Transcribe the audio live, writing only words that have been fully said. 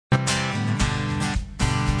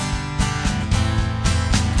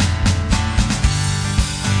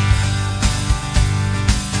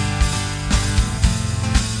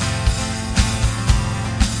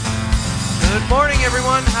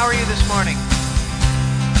everyone. How are you this morning?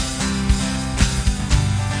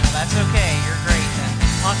 Well, that's okay. You're great then.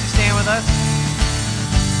 Why don't you stand with us?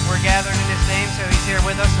 We're gathered in His name, so He's here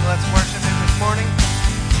with us, so let's worship Him this morning.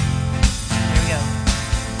 Here we go.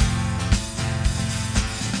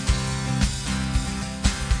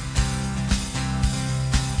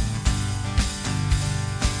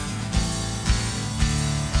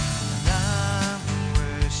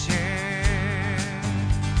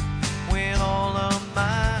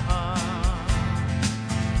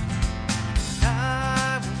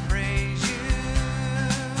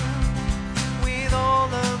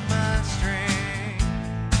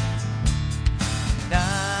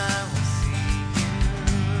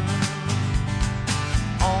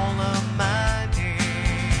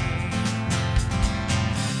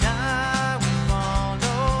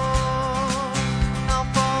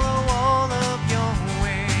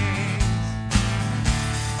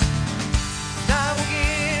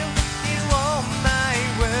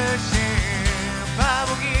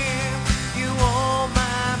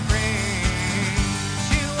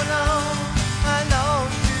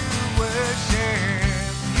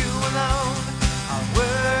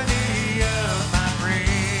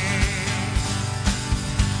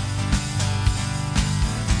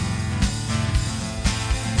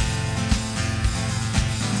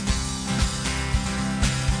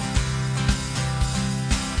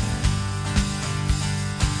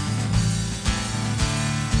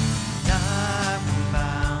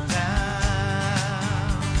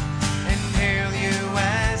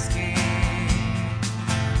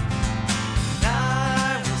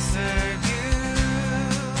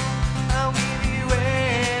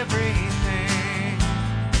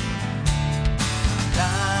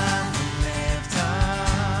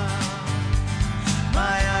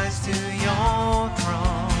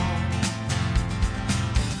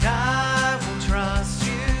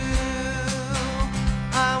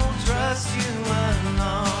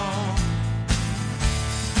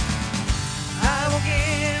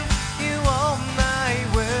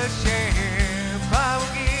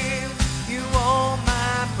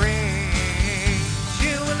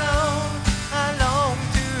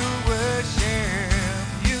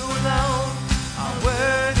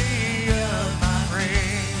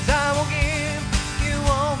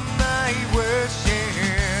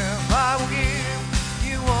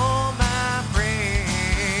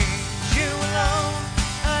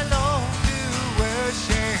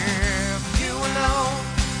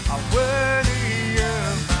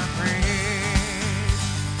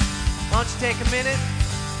 Take a minute,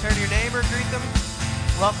 turn to your neighbor, greet them,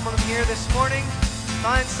 welcome them here this morning.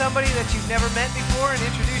 Find somebody that you've never met before and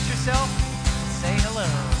introduce yourself. Say hello.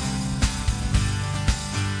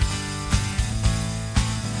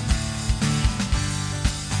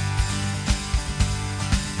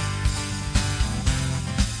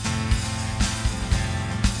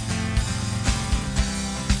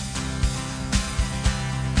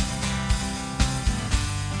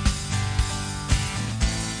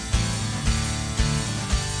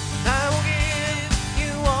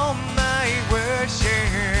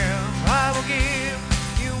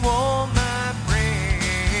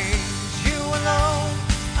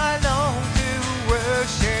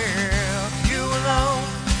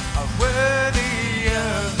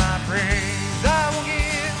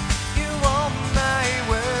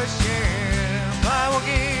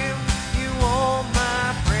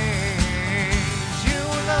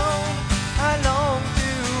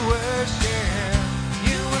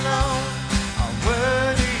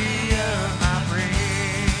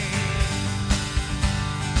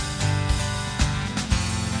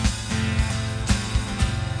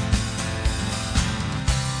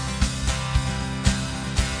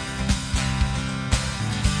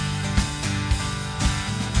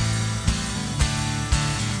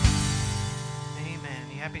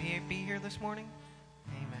 This morning?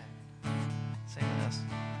 Amen. Sing with us.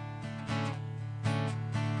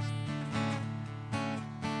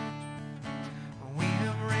 We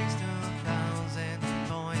have raised 1,000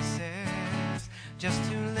 voices just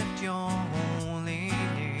to lift your holy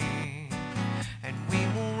name, and we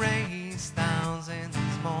will raise thousands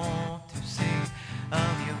more to sing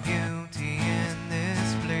of your beauty in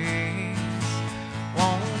this place.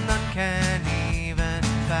 Oh, none can even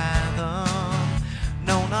fathom,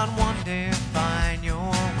 no, not one define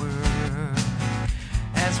your word,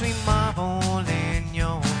 as we marvel in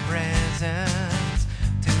your presence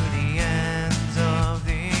to the ends of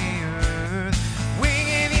the earth. We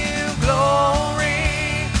give you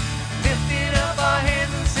glory,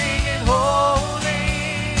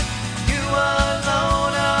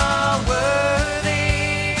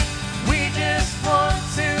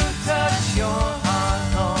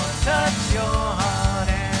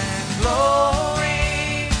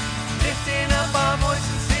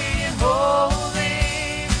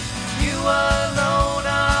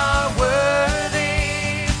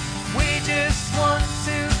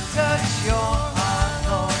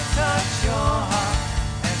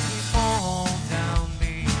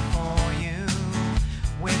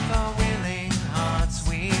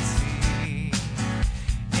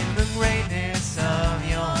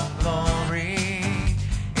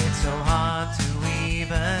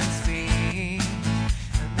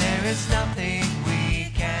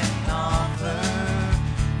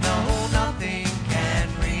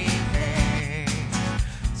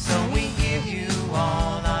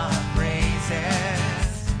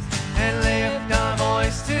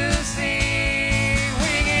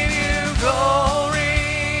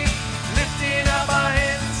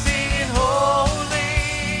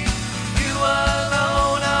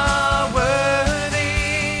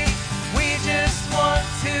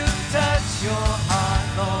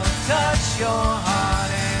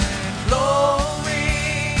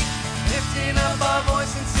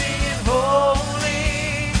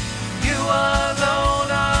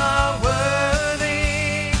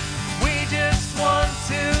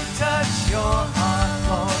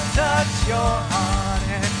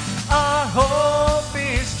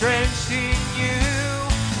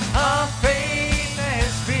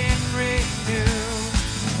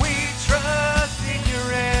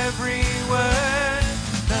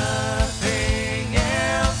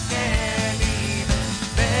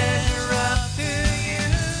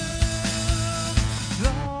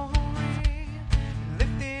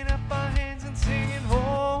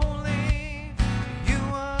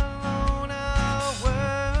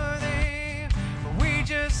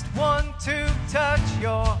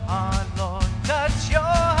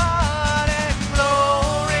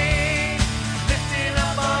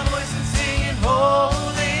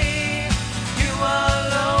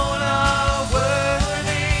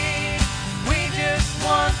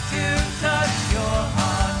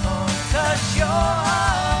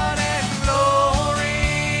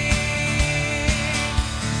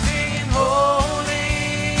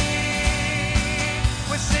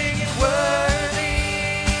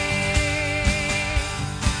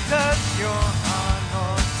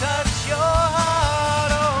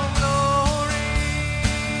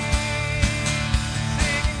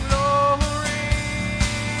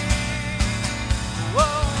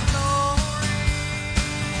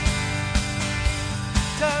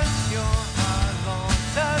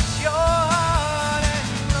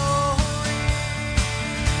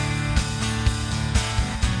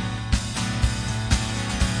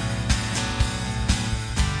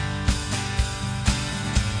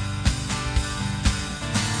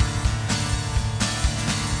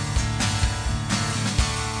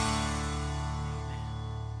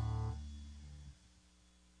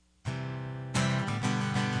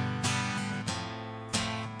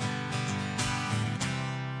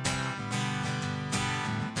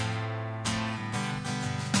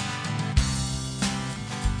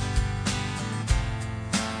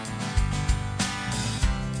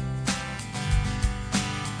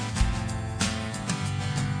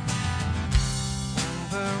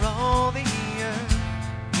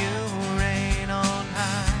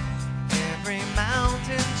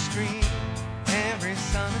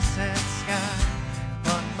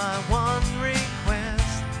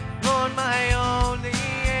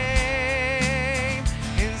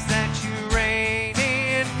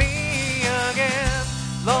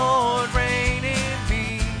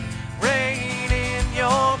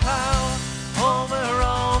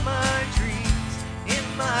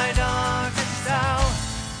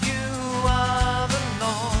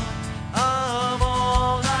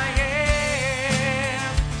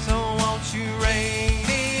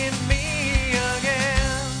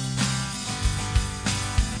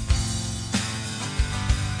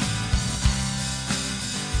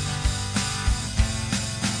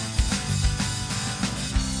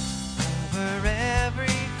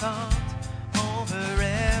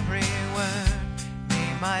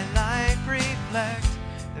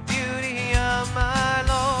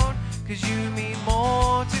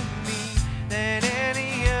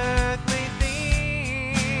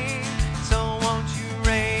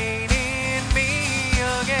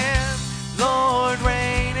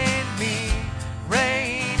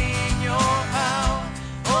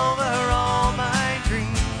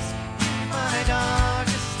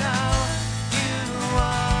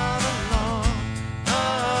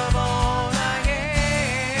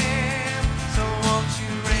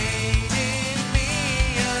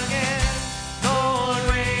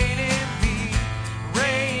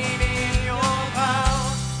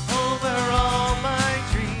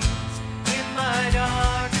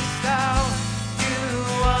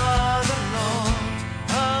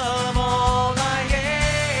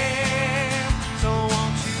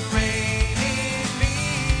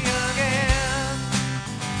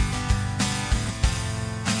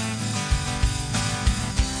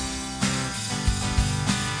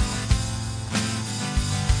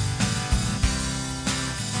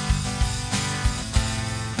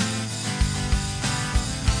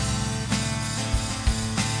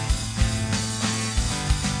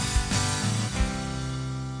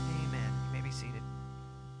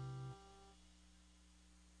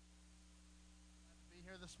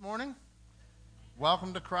 morning?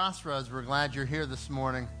 Welcome to Crossroads. We're glad you're here this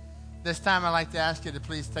morning. This time I'd like to ask you to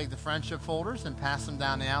please take the friendship folders and pass them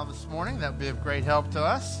down the aisle this morning. That would be of great help to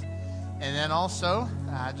us. And then also,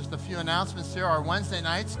 just a few announcements here. Our Wednesday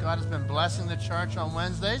nights, God has been blessing the church on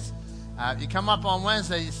Wednesdays. If you come up on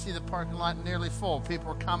Wednesday, you see the parking lot nearly full. People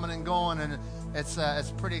are coming and going, and it's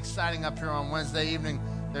pretty exciting up here on Wednesday evening.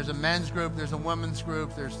 There's a men's group, there's a women's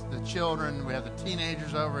group, there's the children, we have the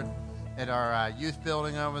teenagers over at our youth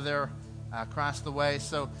building over there across the way.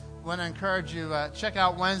 So I want to encourage you, check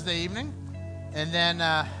out Wednesday evening. And then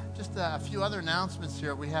just a few other announcements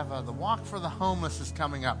here. We have the Walk for the Homeless is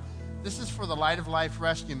coming up. This is for the Light of Life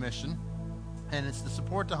Rescue Mission, and it's to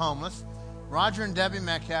support the homeless. Roger and Debbie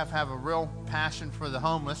Metcalf have a real passion for the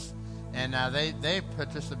homeless, and they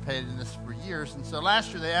participated in this for years. And so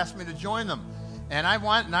last year they asked me to join them, and I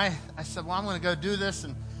said, well, I'm going to go do this.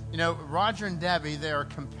 And you know, Roger and Debbie, they are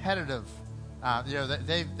competitive.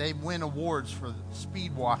 They win awards for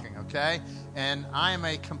speed walking. Okay, and I am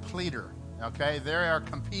a completer. Okay, they are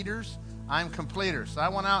competers. I'm completer. So I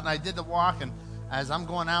went out and I did the walk, and as I'm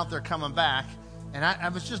going out there coming back, and I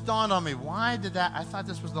was just dawned on me, why did that? I thought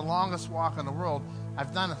this was the longest walk in the world.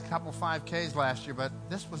 I've done a couple 5Ks last year, but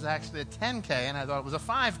this was actually a 10K, and I thought it was a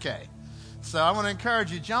 5K. So I want to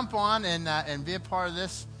encourage you, jump on and be a part of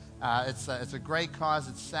this. It's a great cause.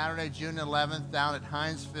 It's Saturday, June 11th, down at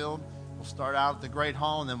Heinz Field. We'll start out at the Great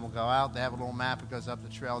Hall, and then we'll go out. They have a little map that goes up the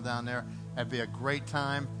trail down there. That'd be a great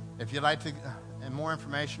time. If you'd like to, and more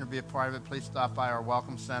information or be a part of it, please stop by our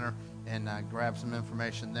Welcome Center and grab some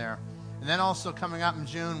information there. And then also coming up in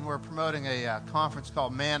June, we're promoting a conference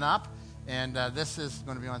called Man Up, and this is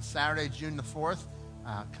going to be on Saturday, June the 4th.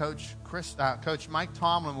 Coach Mike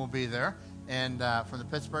Tomlin will be there, and from the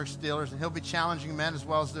Pittsburgh Steelers, and he'll be challenging men, as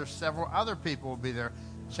well as there's several other people will be there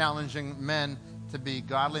challenging men to be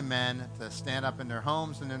godly men, to stand up in their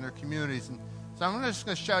homes and in their communities. And so I'm just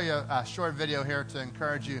going to show you a short video here to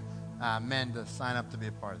encourage you men to sign up to be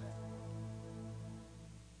a part of that.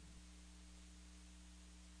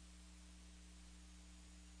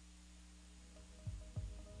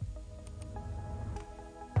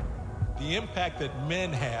 The impact that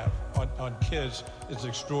men have on kids is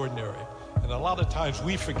extraordinary. And a lot of times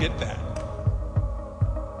we forget that.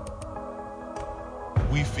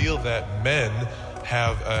 We feel that men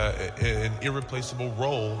have an irreplaceable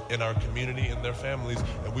role in our community and their families,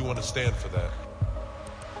 and we want to stand for that.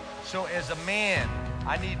 So as a man,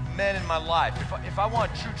 I need men in my life. If I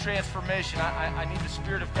want true transformation, I need the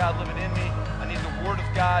Spirit of God living in me. I need the Word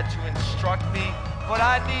of God to instruct me. But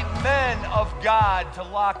I need men of God to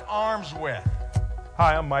lock arms with.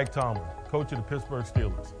 Hi, I'm Mike Tomlin, coach of the Pittsburgh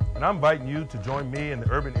Steelers, and I'm inviting you to join me in the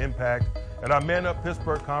Urban Impact at our Man Up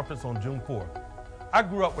Pittsburgh Conference on June 4th. I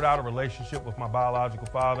grew up without a relationship with my biological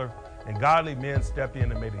father, and godly men stepped in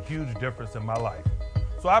and made a huge difference in my life.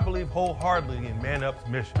 So I believe wholeheartedly in Man Up's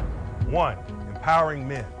mission. 1, empowering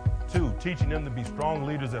men. 2, teaching them to be strong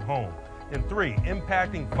leaders at home. And 3,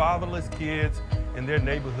 impacting fatherless kids in their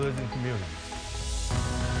neighborhoods and communities.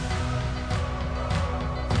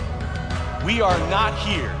 We are not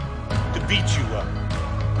here to beat you up.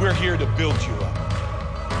 We're here to build you up.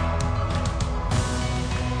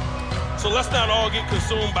 So let's not all get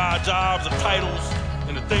consumed by our jobs, the titles,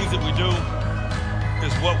 and the things that we do,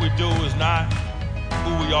 because what we do is not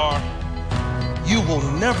who we are. You will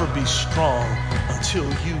never be strong until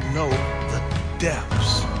you know the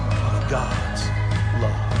depths of God's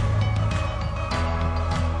love.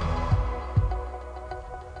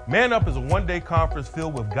 Man Up is a one-day conference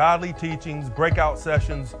filled with godly teachings, breakout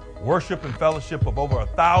sessions, worship, and fellowship of over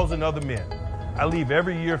 1,000 other men. I leave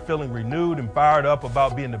every year feeling renewed and fired up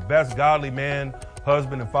about being the best godly man,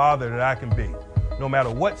 husband, and father that I can be. No matter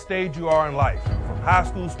what stage you are in life, from high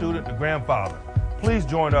school student to grandfather, please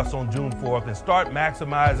join us on June 4th and start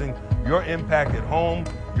maximizing your impact at home,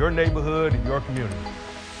 your neighborhood, and your community.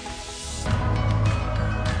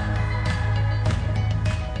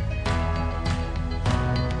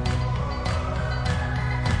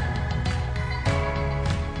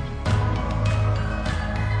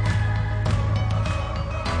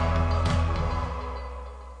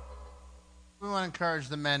 Encourage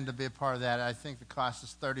the men to be a part of that. I think the cost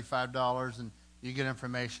is $35, and you get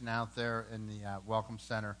information out there in the Welcome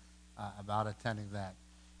Center about attending that.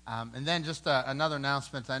 And then just another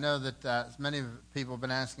announcement. I know that many people have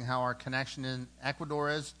been asking how our connection in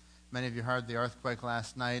Ecuador is. Many of you heard the earthquake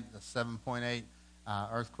last night, the 7.8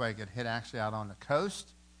 earthquake. It hit actually out on the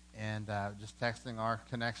coast, and just texting our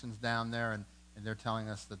connections down there, and they're telling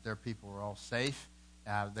us that their people were all safe.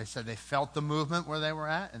 They said they felt the movement where they were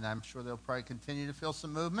at, and I'm sure they'll probably continue to feel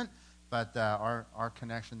some movement, but our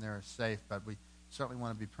connection there is safe. But we certainly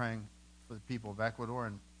want to be praying for the people of Ecuador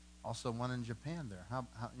and also one in Japan there.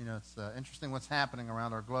 It's interesting what's happening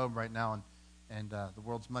around our globe right now, and the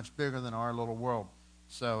world's much bigger than our little world,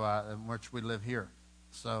 so in which we live here.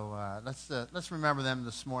 So let's remember them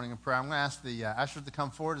this morning in prayer. I'm going to ask the ushers to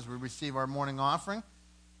come forward as we receive our morning offering.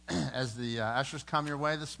 As the ushers come your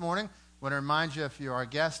way this morning, I want to remind you, if you are a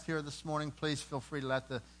guest here this morning, please feel free to let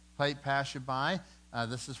the plate pass you by.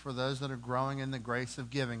 This is for those that are growing in the grace of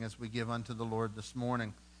giving as we give unto the Lord this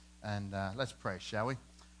morning. And let's pray, shall we?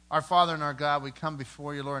 Our Father and our God, we come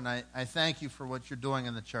before you, Lord, and I thank you for what you're doing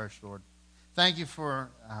in the church, Lord. Thank you for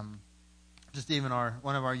just even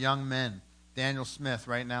one of our young men, Daniel Smith,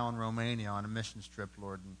 right now in Romania on a missions trip,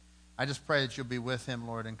 Lord. And I just pray that you'll be with him,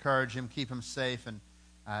 Lord. Encourage him, keep him safe. And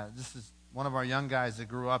this is one of our young guys that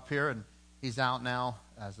grew up here, and he's out now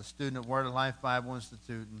as a student at Word of Life Bible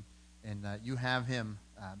Institute, and you have him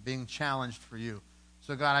being challenged for you.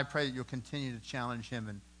 So, God, I pray that you'll continue to challenge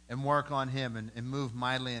him and work on him and move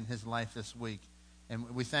mightily in his life this week.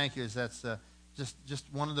 And we thank you as that's just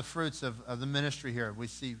one of the fruits of the ministry here. We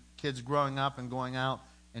see kids growing up and going out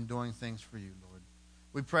and doing things for you, Lord.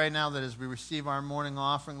 We pray now that as we receive our morning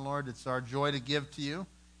offering, Lord, it's our joy to give to you.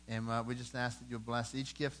 And we just ask that you'll bless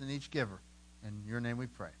each gift and each giver. In your name we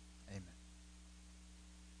pray. Amen.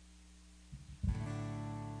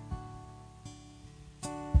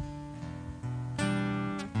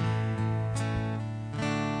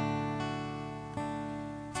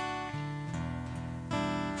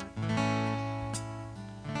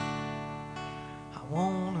 I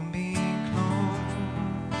want to be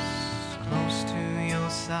close to your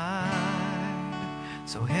side,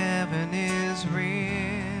 so heaven is real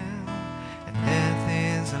and death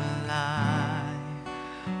is a lie.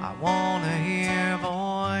 I want to hear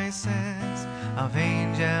voices of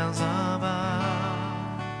angels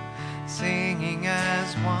above, singing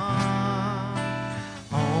as one.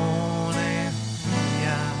 Hallelujah,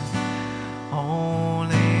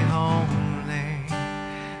 holy, holy,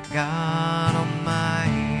 God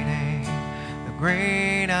Almighty, the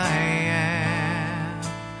great I am,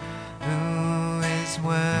 who is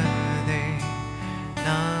worthy,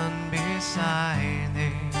 none beside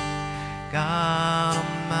thee, God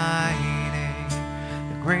Almighty,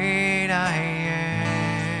 the great I am.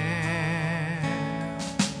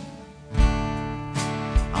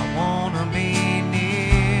 I want to be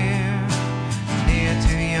near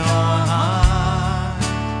to your heart,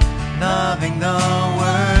 loving the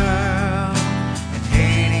world and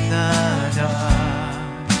hating the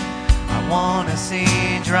dark. I want to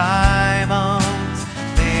see dry bones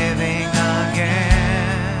living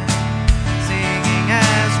again, singing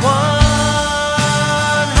as one.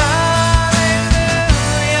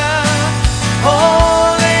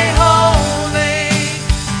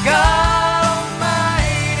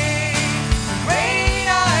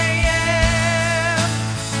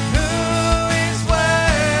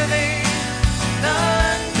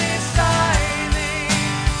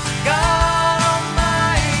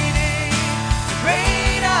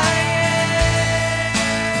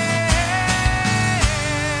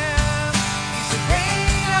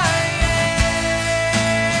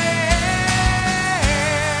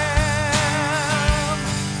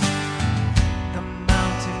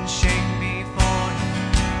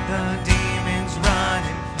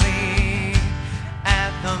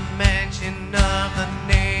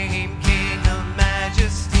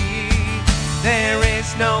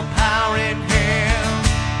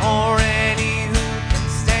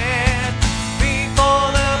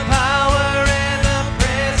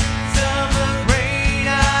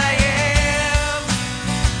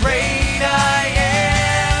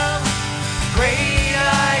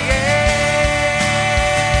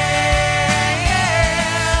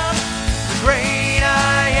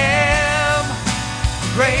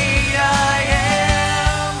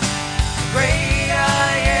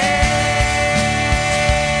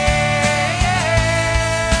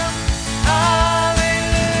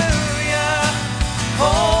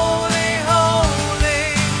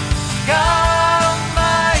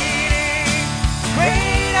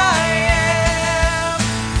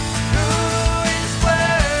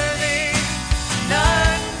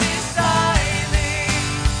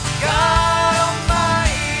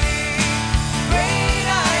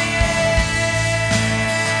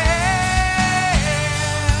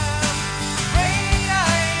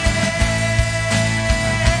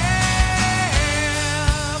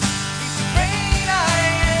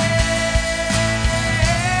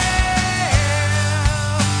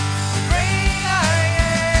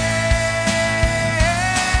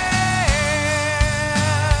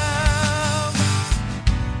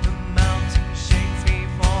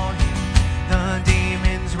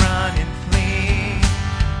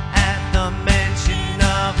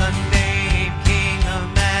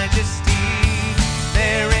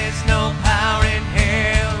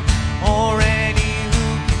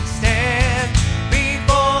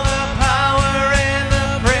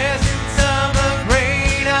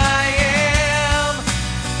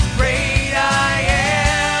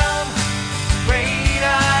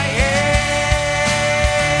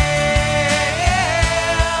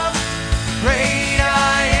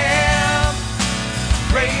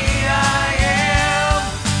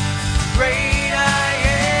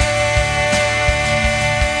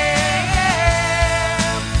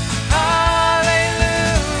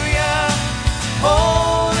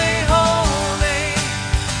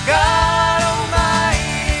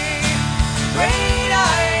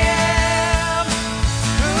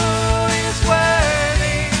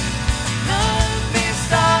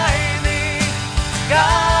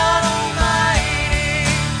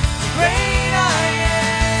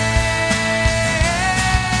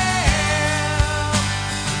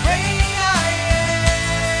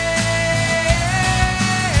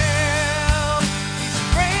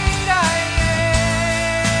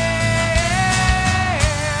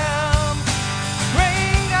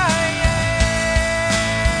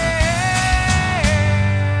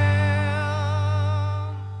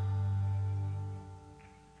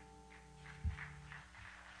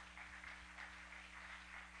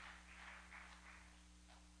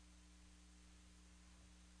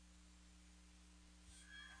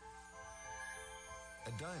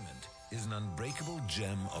 diamond is an unbreakable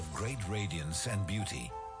gem of great radiance and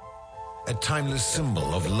beauty, a timeless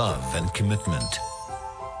symbol of love and commitment,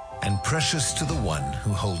 and precious to the one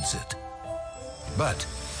who holds it. But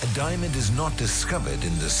a diamond is not discovered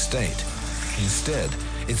in this state. Instead,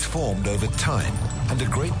 it's formed over time under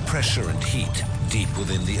great pressure and heat deep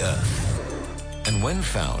within the earth. And when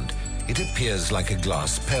found, it appears like a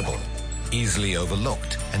glass pebble, easily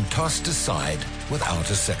overlooked and tossed aside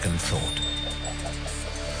without a second thought.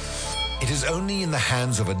 It is only in the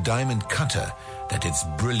hands of a diamond cutter that its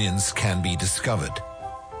brilliance can be discovered.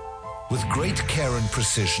 With great care and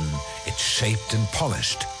precision, it's shaped and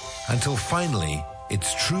polished until finally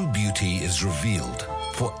its true beauty is revealed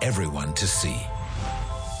for everyone to see.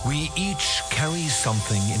 We each carry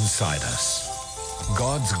something inside us.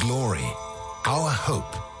 God's glory, our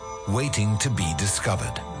hope, waiting to be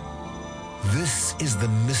discovered. This is the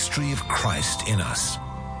mystery of Christ in us.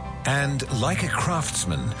 And like a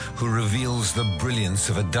craftsman who reveals the brilliance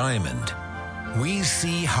of a diamond, we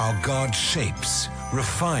see how God shapes,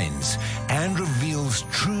 refines, and reveals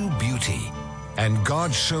true beauty. And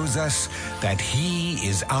God shows us that He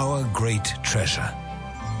is our great treasure.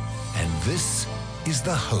 And this is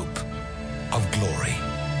the hope of glory.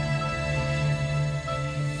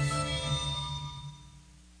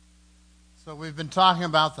 So we've been talking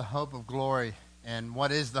about the hope of glory and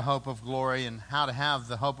what is the hope of glory and how to have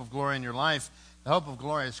the hope of glory in your life. The hope of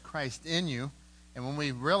glory is Christ in you. And when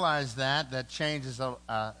we realize that, that changes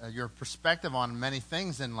your perspective on many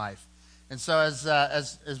things in life. And so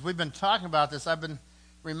as we've been talking about this, I've been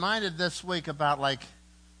reminded this week about like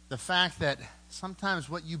the fact that sometimes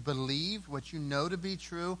what you believe, what you know to be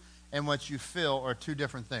true, and what you feel are two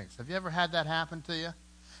different things. Have you ever had that happen to you?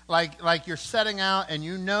 Like you're setting out and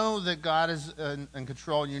you know that God is in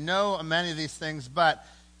control. You know many of these things, but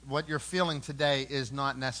what you're feeling today is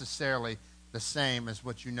not necessarily the same as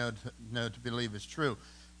what you know to believe is true.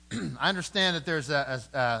 I understand that there's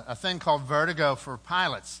a thing called vertigo for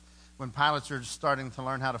pilots. When pilots are starting to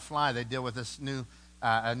learn how to fly, they deal with this new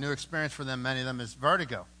experience for them. Many of them is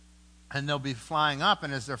vertigo. And they'll be flying up,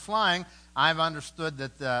 and as they're flying, I've understood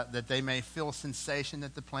that they may feel a sensation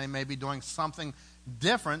that the plane may be doing something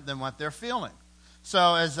different than what they're feeling.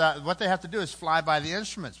 So what they have to do is fly by the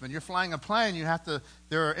instruments. When you're flying a plane,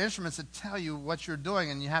 there are instruments that tell you what you're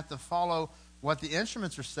doing, and you have to follow what the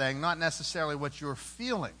instruments are saying, not necessarily what you're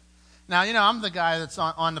feeling. Now, I'm the guy that's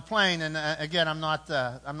on the plane, and again, I'm not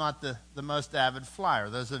the most avid flyer.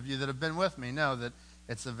 Those of you that have been with me know that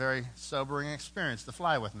it's a very sobering experience to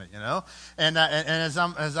fly with me, And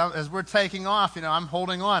as we're taking off, I'm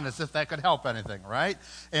holding on as if that could help anything, right?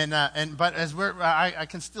 But as I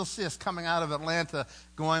can still see us coming out of Atlanta,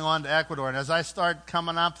 going on to Ecuador, and as I start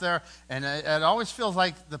coming up there, and it always feels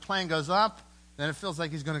like the plane goes up, then it feels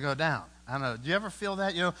like he's going to go down. I don't know. Do you ever feel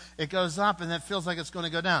that? It goes up and it feels like it's going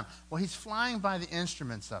to go down. Well, he's flying by the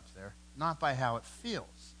instruments up there, not by how it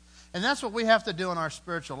feels. And that's what we have to do in our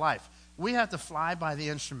spiritual life. We have to fly by the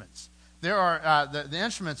instruments. There are the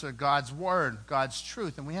instruments are God's word, God's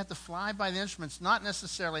truth, and we have to fly by the instruments, not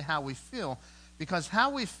necessarily how we feel, because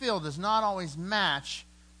how we feel does not always match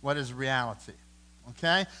what is reality.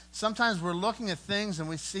 Okay? Sometimes we're looking at things and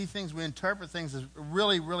we see things, we interpret things as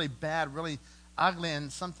really, really bad, really ugly,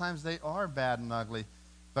 and sometimes they are bad and ugly,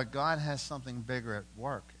 but God has something bigger at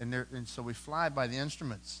work, and so we fly by the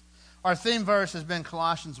instruments. Our theme verse has been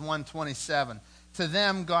Colossians 1:27. To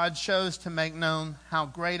them God chose to make known how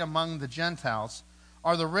great among the Gentiles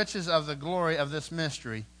are the riches of the glory of this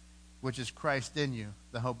mystery, which is Christ in you,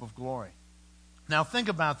 the hope of glory. Now think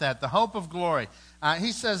about that, the hope of glory.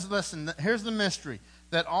 He says, listen, here's the mystery,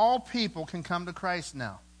 that all people can come to Christ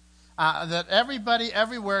now. That everybody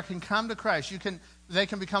everywhere can come to Christ. They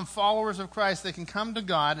can become followers of Christ. They can come to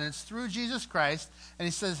God, and it's through Jesus Christ. And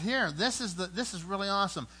he says here, this is really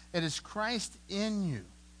awesome. It is Christ in you,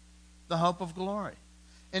 the hope of glory.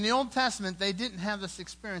 In the Old Testament, they didn't have this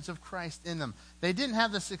experience of Christ in them. They didn't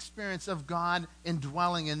have this experience of God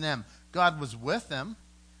indwelling in them. God was with them.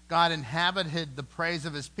 God inhabited the praise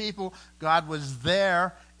of his people. God was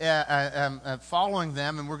there following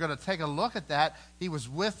them, and we're going to take a look at that. He was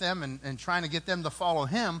with them and trying to get them to follow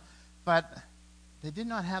him, but they did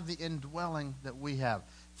not have the indwelling that we have.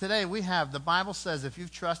 Today the Bible says if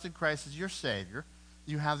you've trusted Christ as your Savior,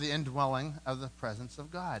 you have the indwelling of the presence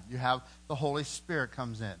of God. You have the Holy Spirit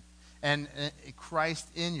comes in. And Christ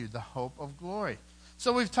in you, the hope of glory.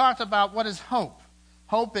 So we've talked about what is hope.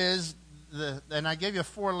 Hope is, and I gave you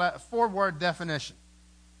a four-word definition.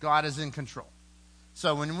 God is in control.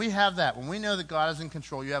 So when we have that, when we know that God is in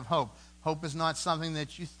control, you have hope. Hope is not something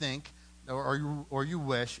that you think or you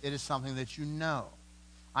wish. It is something that you know.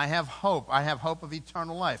 I have hope. I have hope of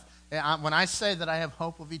eternal life. When I say that I have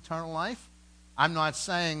hope of eternal life, I'm not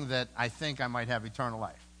saying that I think I might have eternal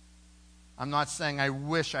life. I'm not saying I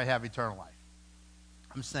wish I have eternal life.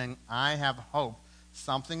 I'm saying I have hope.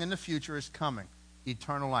 Something in the future is coming.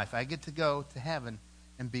 Eternal life. I get to go to heaven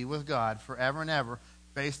and be with God forever and ever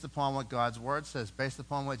based upon what God's word says, based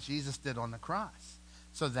upon what Jesus did on the cross.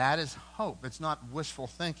 So that is hope. It's not wishful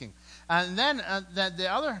thinking. And then the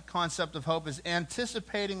other concept of hope is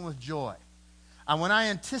anticipating with joy. When I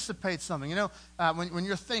anticipate something, when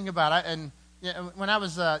you're thinking about it, and when I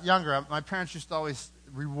was younger, my parents used to always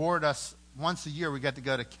reward us. Once a year, we got to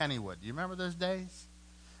go to Kennywood. Do you remember those days?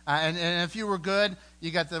 And if you were good,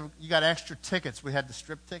 you got extra tickets. We had the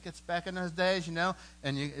strip tickets back in those days,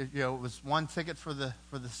 and it was one ticket for the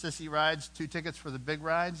sissy rides, 2 tickets for the big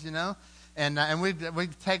rides, And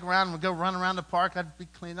we'd take around and we'd go run around the park. I'd be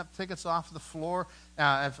cleaning up tickets off the floor.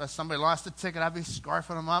 If somebody lost a ticket, I'd be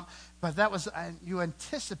scarfing them up. But that was, you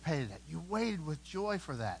anticipated it. You waited with joy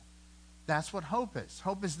for that. That's what hope is.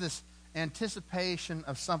 Hope is this anticipation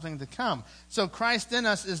of something to come. So Christ in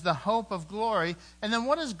us is the hope of glory. And then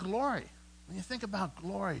what is glory? When you think about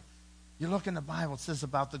glory, you look in the Bible, it says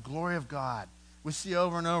about the glory of God. We see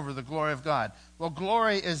over and over the glory of God. Well,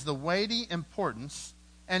 glory is the weighty importance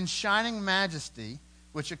and shining majesty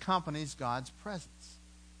which accompanies God's presence.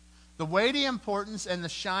 The weighty importance and the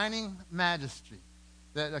shining majesty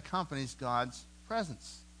that accompanies God's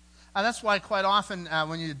presence. That's why quite often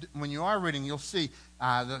when you are reading, you'll see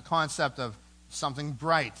the concept of something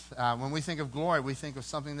bright. When we think of glory, we think of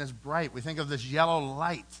something that's bright. We think of this yellow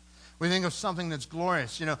light. We think of something that's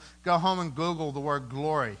glorious. Go home and Google the word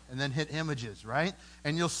glory and then hit images, right?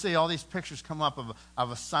 And you'll see all these pictures come up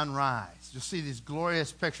of a sunrise. You'll see these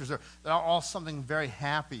glorious pictures. They're all something very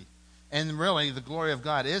happy. And really, the glory of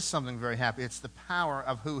God is something very happy. It's the power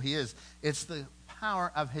of who he is. It's the power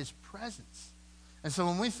of his presence. And so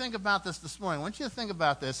when we think about this morning, I want you to think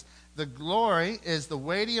about this. The glory is the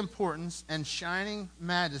weighty importance and shining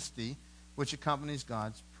majesty which accompanies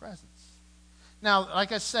God's presence. Now,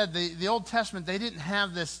 like I said, the Old Testament, they didn't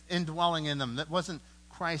have this indwelling in them. That wasn't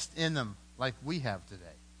Christ in them like we have today.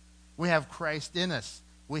 We have Christ in us.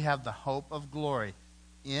 We have the hope of glory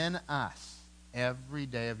in us every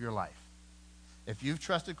day of your life. If you've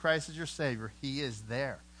trusted Christ as your Savior, he is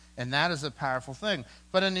there. And that is a powerful thing.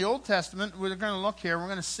 But in the Old Testament, we're going to look here. We're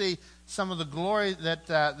going to see some of the glory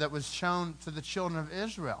that was shown to the children of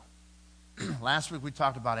Israel. Last week we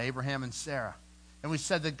talked about Abraham and Sarah. And we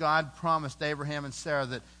said that God promised Abraham and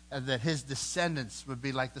Sarah that his descendants would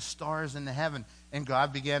be like the stars in the heaven. And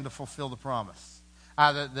God began to fulfill the promise.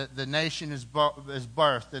 The nation is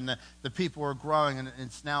birthed and the people are growing. And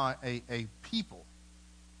it's now a people.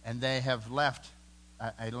 And they have left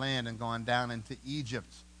a land and gone down into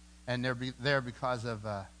Egypt. And they're there because of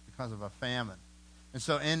a famine. And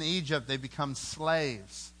so in Egypt, they become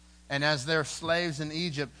slaves. And as they're slaves in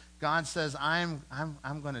Egypt, God says, I'm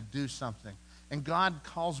going to do something. And God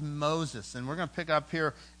calls Moses. And we're going to pick up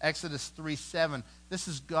here Exodus 3:7. This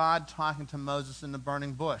is God talking to Moses in the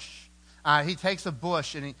burning bush. He takes a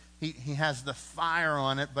bush and he has the fire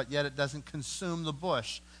on it, but yet it doesn't consume the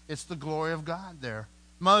bush. It's the glory of God there.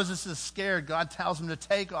 Moses is scared. God tells him to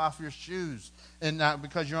take off your shoes and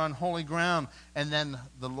because you're on holy ground. And then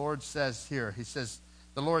the Lord says here, he says,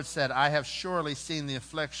 the Lord said, I have surely seen the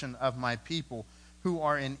affliction of my people who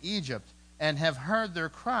are in Egypt and have heard their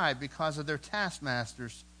cry because of their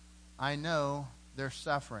taskmasters. I know their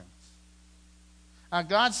sufferings.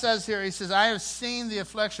 God says here, he says, I have seen the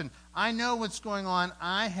affliction. I know what's going on.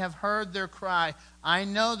 I have heard their cry. I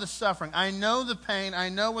know the suffering. I know the pain. I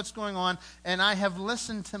know what's going on. And I have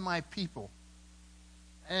listened to my people.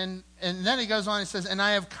 And then he goes on, he says, and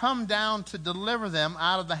I have come down to deliver them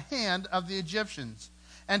out of the hand of the Egyptians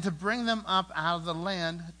and to bring them up out of the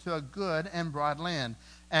land to a good and broad land,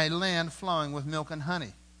 a land flowing with milk and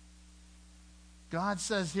honey. God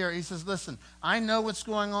says here, he says, listen, I know what's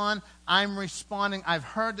going on. I'm responding. I've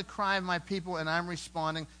heard the cry of my people, and I'm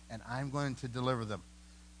responding, and I'm going to deliver them.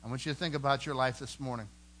 I want you to think about your life this morning.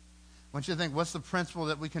 I want you to think, what's the principle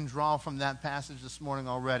that we can draw from that passage this morning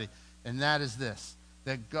already? And that is this,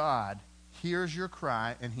 that God hears your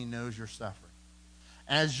cry, and he knows your suffering.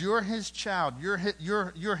 As you're his child, you're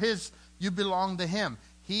his, you belong to him.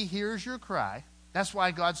 He hears your cry. That's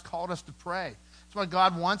why God's called us to pray. That's why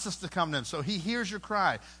God wants us to come to him. So he hears your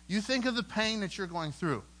cry. You think of the pain that you're going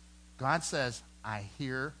through. God says, I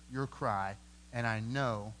hear your cry, and I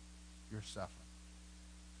know you're suffering.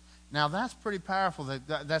 Now, that's pretty powerful.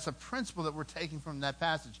 That's a principle that we're taking from that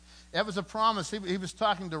passage. That was a promise. He was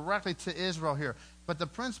talking directly to Israel here. But the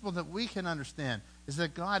principle that we can understand is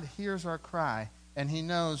that God hears our cry, and he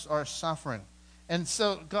knows our suffering. And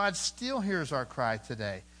so God still hears our cry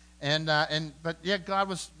today. But yet God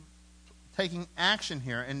was taking action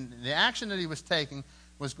here, and the action that he was taking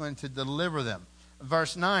was going to deliver them.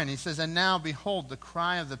 Verse 9, he says, "And now, behold, the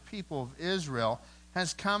cry of the people of Israel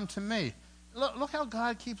has come to me." Look how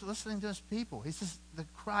God keeps listening to his people. He says, the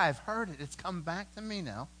cry, I've heard it. It's come back to me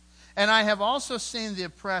now. "And I have also seen the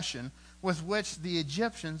oppression with which the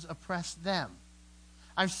Egyptians oppressed them."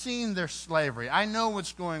 I've seen their slavery. I know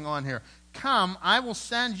what's going on here. "Come, I will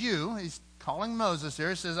send you," he's calling Moses here.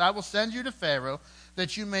 He says, "I will send you to Pharaoh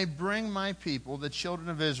that you may bring my people, the children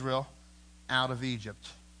of Israel, out of Egypt."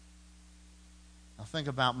 Now think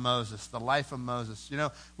about Moses, the life of Moses. You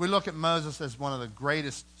know, we look at Moses as one of the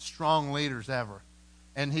greatest strong leaders ever.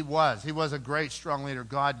 And he was. He was a great strong leader.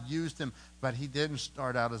 God used him, but he didn't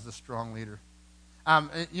start out as a strong leader.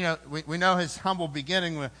 We know his humble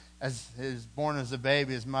beginning as he was born as a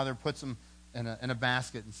baby. His mother puts him in a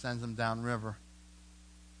basket and sends him downriver.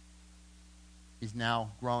 He's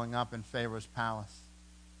now growing up in Pharaoh's palace.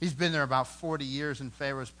 He's been there about 40 years in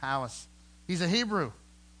Pharaoh's palace. He's a Hebrew.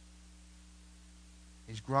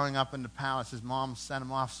 He's growing up in the palace. His mom sent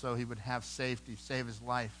him off so he would have safety, save his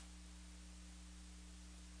life.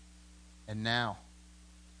 And now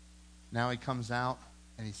he comes out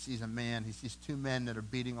and he sees a man. He sees two men that are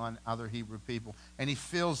beating on other Hebrew people. And he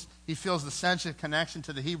feels the sense of connection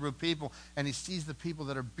to the Hebrew people. And he sees the people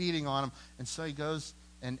that are beating on him. And so he goes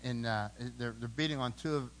and they're beating on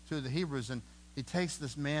two of the Hebrews. And he takes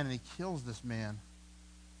this man and he kills this man.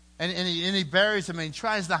 And he buries him, and he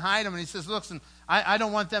tries to hide him, and he says, "Listen, I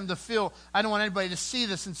don't want them to feel, I don't want anybody to see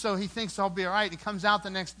this." And so he thinks I'll be all right. He comes out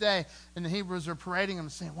the next day, and the Hebrews are parading him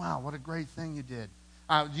and saying, "Wow, what a great thing you did."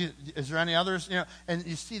 Is there any others? You know, and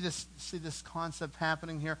you see this concept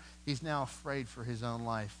happening here. He's now afraid for his own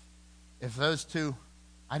life. If those two,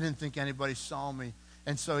 I didn't think anybody saw me.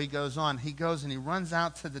 And so he goes on. He goes and he runs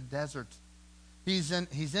out to the desert. He's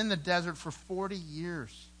in the desert for 40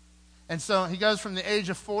 years. And so he goes from the age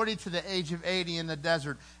of 40 to the age of 80 in the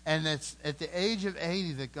desert. And it's at the age of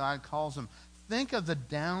 80 that God calls him. Think of the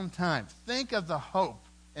downtime. Think of the hope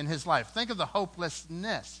in his life. Think of the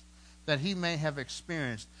hopelessness that he may have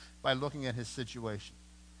experienced by looking at his situation.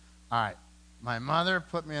 All right, my mother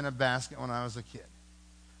put me in a basket when I was a kid.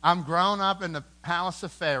 I'm grown up in the palace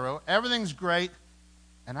of Pharaoh. Everything's great.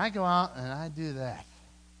 And I go out and I do that.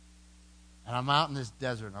 And I'm out in this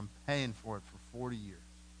desert. I'm paying for it for 40 years.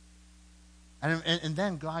 And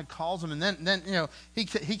then God calls him, and then you know he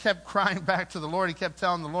kept crying back to the Lord. He kept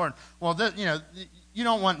telling the Lord, "Well, you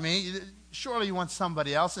don't want me. Surely you want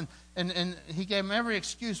somebody else." And he gave him every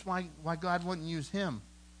excuse why God wouldn't use him.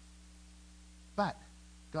 But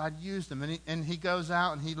God used him, and he goes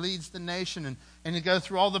out and he leads the nation, and he goes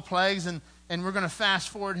through all the plagues, and we're going to fast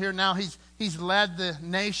forward here. Now he's led the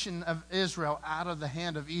nation of Israel out of the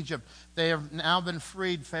hand of Egypt. They have now been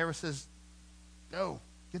freed. Pharaoh says, "Go,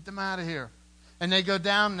 get them out of here." And they go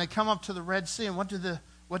down and they come up to the Red Sea. And what do the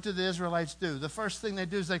Israelites do? The first thing they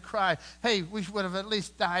do is they cry, "Hey, we would have at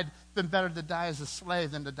least been better to die as a slave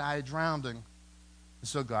than to die drowning." And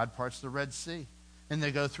so God parts the Red Sea. And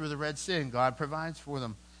they go through the Red Sea, and God provides for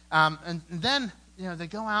them. And then they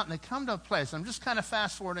go out and they come to a place. I'm just kind of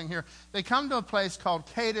fast forwarding here. They come to a place called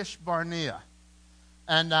Kadesh Barnea.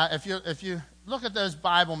 And if you look at those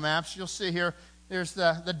Bible maps, you'll see here, there's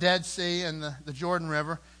the Dead Sea and the Jordan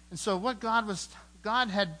River. And so what God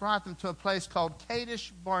had brought them to a place called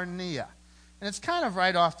Kadesh Barnea. And it's kind of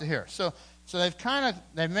right off to here. So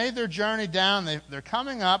they've made their journey down. They're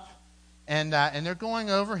coming up, and they're going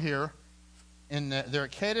over here. And they're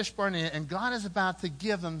at Kadesh Barnea, and God is about to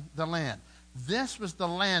give them the land. This was the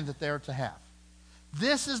land that they were to have.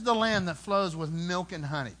 This is the land that flows with milk and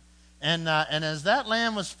honey. And as that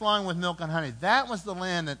land was flowing with milk and honey, that was the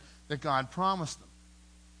land that God promised them.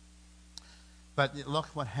 But look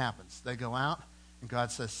what happens. They go out, and God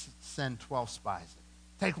says, "Send 12 spies in.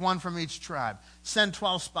 Take one from each tribe. Send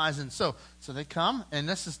 12 spies in." So they come, and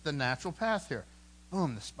this is the natural path here.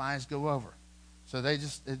 Boom, the spies go over. So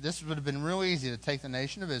this would have been real easy to take the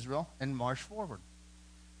nation of Israel and march forward.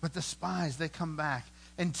 But the spies, they come back.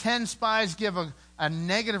 And 10 spies give a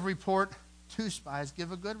negative report. 2 spies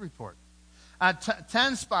give a good report.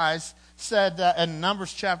 10 spies said, in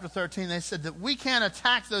Numbers chapter 13, they said that we can't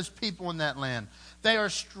attack those people in that land. They are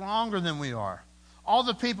stronger than we are. All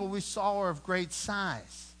the people we saw are of great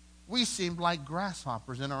size. We seemed like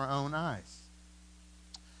grasshoppers in our own eyes.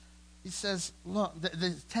 He says, look,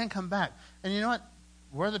 the 10 come back. And you know what?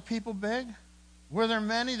 Were the people big? Were there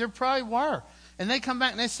many? There probably were. And they come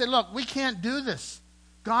back and they say, look, we can't do this.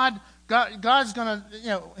 God's going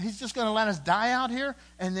to, he's just going to let us die out here?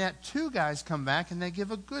 And that 2 guys come back and they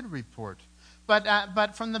give a good report.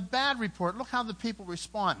 But from the bad report, look how the people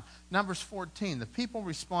respond. Numbers 14. The people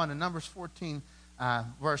respond in Numbers 14,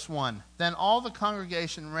 verse 1. Then all the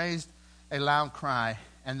congregation raised a loud cry,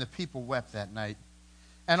 and the people wept that night.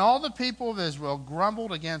 And all the people of Israel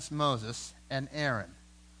grumbled against Moses and Aaron.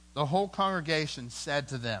 The whole congregation said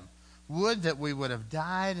to them, would that we would have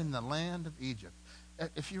died in the land of Egypt.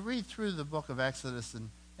 If you read through the book of Exodus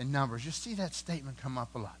and Numbers, you see that statement come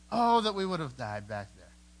up a lot. Oh, that we would have died back there.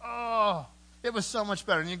 Oh, it was so much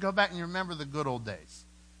better. And you go back and you remember the good old days.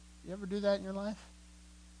 You ever do that in your life?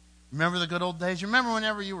 Remember the good old days? You remember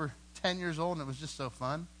whenever you were 10 years old and it was just so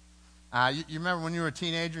fun? You remember when you were a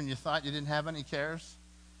teenager and you thought you didn't have any cares?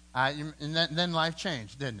 And then life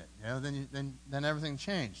changed, didn't it? Then everything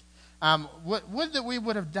changed. Would that we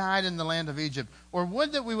would have died in the land of Egypt, or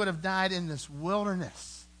would that we would have died in this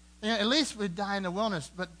wilderness. At least we'd die in the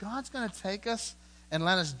wilderness, but God's going to take us and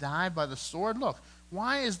let us die by the sword. Look,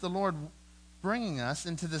 why is the Lord bringing us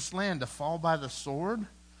into this land to fall by the sword?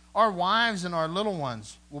 Our wives and our little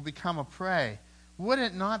ones will become a prey. Would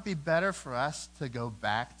it not be better for us to go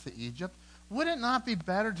back to Egypt? Would it not be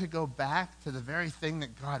better to go back to the very thing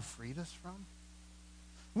that God freed us from?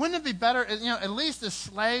 Wouldn't it be better, at least as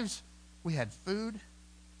slaves, we had food,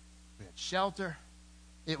 we had shelter,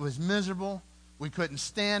 it was miserable, we couldn't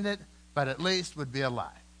stand it, but at least we'd be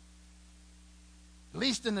alive. At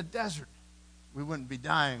least in the desert, we wouldn't be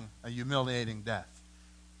dying a humiliating death.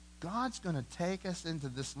 God's going to take us into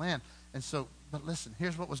this land. And so, but listen,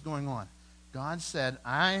 here's what was going on. God said,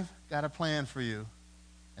 I've got a plan for you,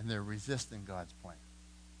 and they're resisting God's plan.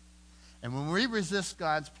 And when we resist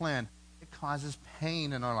God's plan, it causes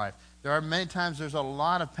pain in our life. There are many times there's a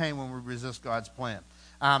lot of pain when we resist God's plan.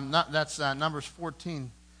 That's Numbers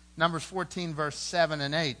 14. Numbers 14, verse 7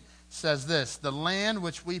 and 8 says this, the land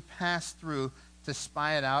which we passed through to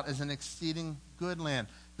spy it out is an exceeding good land.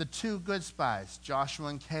 The 2 good spies, Joshua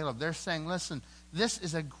and Caleb, they're saying, listen, this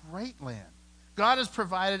is a great land. God has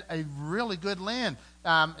provided a really good land.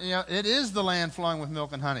 It is the land flowing with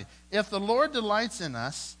milk and honey. If the Lord delights in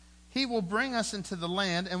us, he will bring us into the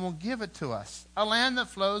land and will give it to us, a land that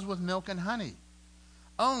flows with milk and honey.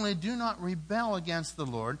 Only do not rebel against the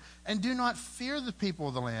Lord, and do not fear the people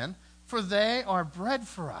of the land, for they are bread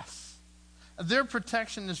for us. Their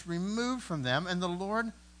protection is removed from them, and the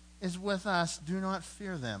Lord is with us. Do not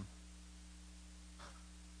fear them.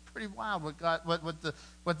 Pretty wild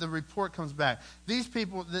what the report comes back. These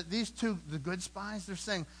people, these 2, the good spies, they're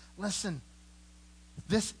saying, listen,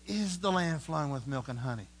 this is the land flowing with milk and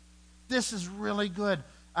honey. This is really good.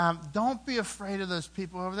 Don't be afraid of those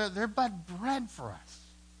people over there. They're but bread for us.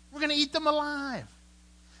 We're going to eat them alive.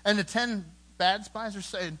 And the 10 bad spies are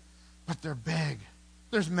saying, but they're big.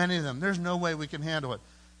 There's many of them. There's no way we can handle it.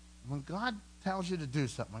 When God tells you to do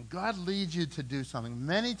something, when God leads you to do something,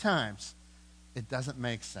 many times it doesn't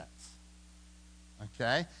make sense.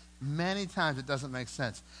 Okay? Many times it doesn't make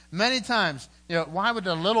sense. Many times, why would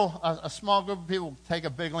a small group of people take a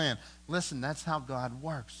big land? Listen, that's how God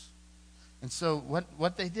works. And so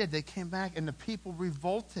what they did, they came back and the people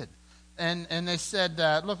revolted. And they said,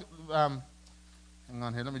 look, hang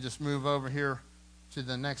on here, let me just move over here to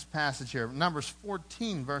the next passage here. Numbers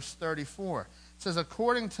 14, verse 34. It says,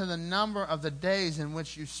 according to the number of the days in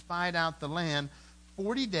which you spied out the land,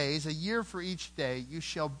 40 days, a year for each day, you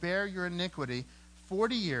shall bear your iniquity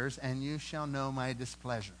 40 years, and you shall know my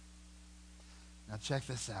displeasure. Now check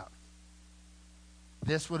this out.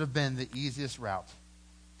 This would have been the easiest route.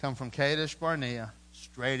 Come from Kadesh Barnea,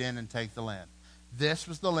 straight in and take the land. This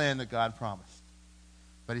was the land that God promised.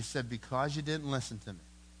 But he said, because you didn't listen to me.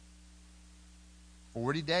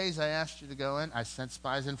 40 days I asked you to go in. I sent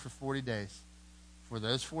spies in for 40 days. For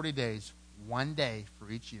those 40 days, 1 day for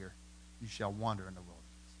each year, you shall wander in the wilderness.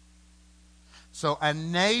 So a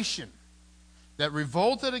nation that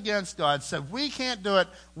revolted against God said, we can't do it.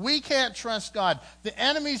 We can't trust God. The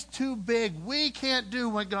enemy's too big. We can't do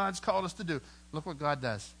what God's called us to do. Look what God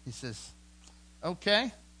does. He says,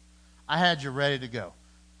 okay, I had you ready to go.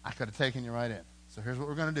 I could have taken you right in. So here's what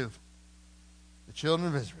we're going to do. The children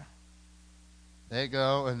of Israel, they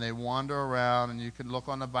go and they wander around, and you can look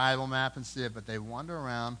on the Bible map and see it, but they wander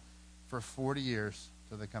around for 40 years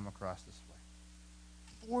till they come across this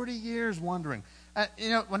way. 40 years wandering.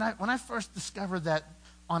 When I first discovered that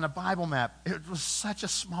on a Bible map, it was such a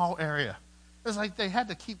small area. It was like they had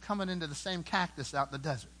to keep coming into the same cactus out in the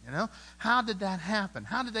desert, How did that happen?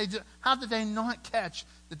 How did they not catch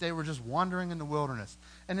that they were just wandering in the wilderness?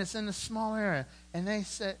 And it's in a small area. And they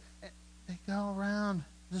go around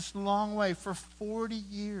this long way for 40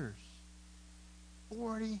 years.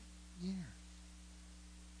 40 years.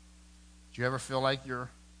 Do you ever feel like you're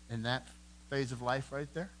in that phase of life right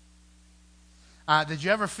there? Did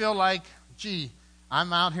you ever feel like, gee,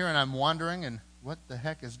 I'm out here and I'm wondering, and what the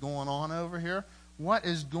heck is going on over here? What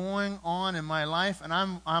is going on in my life? And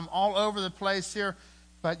I'm all over the place here,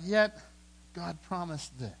 but yet God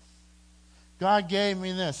promised this. God gave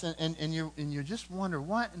me this. And you just wonder,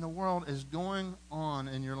 what in the world is going on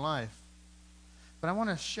in your life? But I want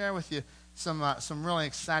to share with you some really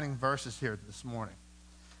exciting verses here this morning.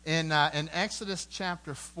 In Exodus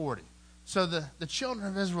chapter 40. So the children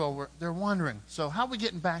of Israel, they're wondering, so how are we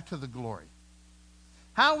getting back to the glory?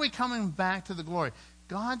 How are we coming back to the glory?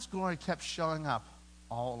 God's glory kept showing up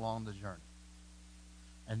all along the journey.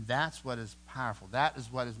 And that's what is powerful. That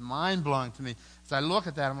is what is mind-blowing to me. As I look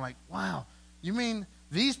at that, I'm like, wow, you mean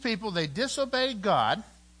these people, they disobeyed God,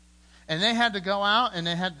 and they had to go out,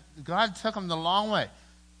 and God took them the long way.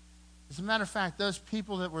 As a matter of fact, those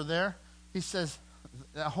people that were there, he says,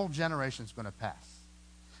 a whole generation's going to pass.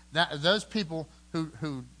 Those people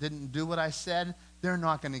who didn't do what I said, they're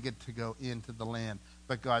not going to get to go into the land.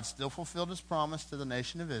 But God still fulfilled his promise to the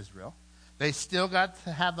nation of Israel. They still got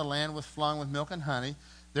to have the land flowing with milk and honey.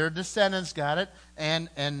 Their descendants got it,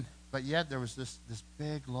 but yet there was this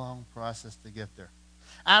big, long process to get there.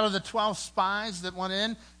 Out of the 12 spies that went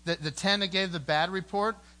in, the 10 that gave the bad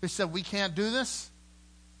report, who said, we can't do this,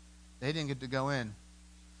 they didn't get to go in.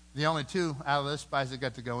 The only 2 out of those spies that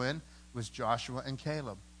got to go in was Joshua and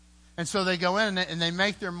Caleb. And so they go in and they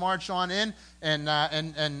make their march on in,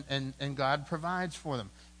 and God provides for them.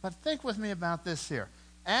 But think with me about this here.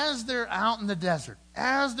 As they're out in the desert,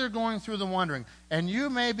 as they're going through the wandering, and you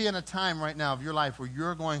may be in a time right now of your life where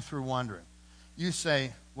you're going through wandering. You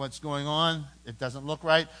say, what's going on? It doesn't look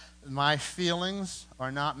right. My feelings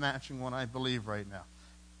are not matching what I believe right now.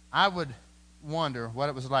 I would wonder what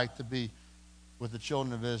it was like to be with the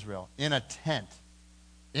children of Israel in a tent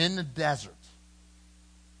in the desert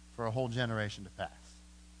for a whole generation to pass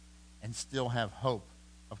and still have hope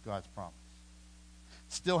of God's promise.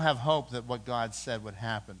 Still have hope that what God said would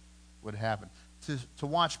happen would happen. To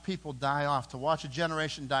watch people die off, to watch a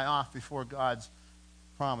generation die off before God's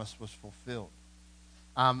promise was fulfilled.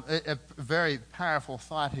 A very powerful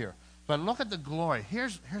thought here. But look at the glory.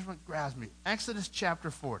 Here's what grabs me. Exodus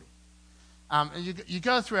chapter 40. You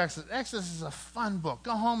go through Exodus. Exodus is a fun book.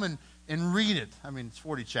 Go home and read it. I mean, it's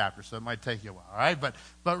 40 chapters, so it might take you a while, all right?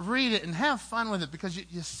 But read it and have fun with it, because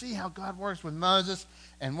you see how God works with Moses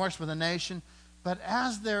and works with a nation. But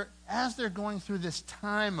as they're going through this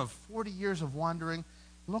time of 40 years of wandering,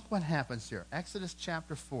 look what happens here. Exodus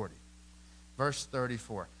chapter 40, verse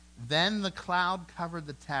 34. Then the cloud covered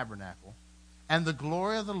the tabernacle, and the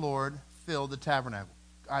glory of the Lord filled the tabernacle.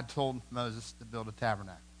 God told Moses to build a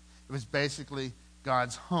tabernacle. It was basically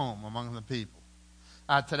God's home among the people.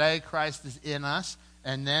 Today, Christ is in us,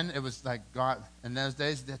 and then it was like God, in those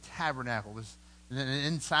days, the tabernacle was, and then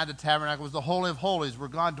inside the tabernacle was the Holy of Holies where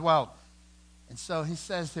God dwelt. And so he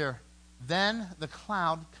says here, then the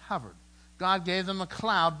cloud covered. God gave them a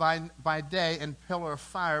cloud by day and pillar of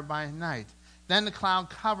fire by night. Then the cloud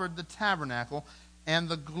covered the tabernacle, and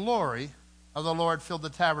the glory of the Lord filled the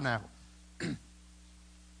tabernacle.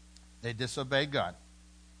 They disobeyed God.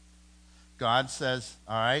 God says,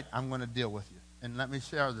 all right, I'm going to deal with you. And let me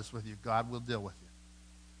share this with you. God will deal with you.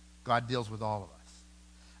 God deals with all of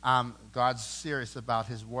us. God's serious about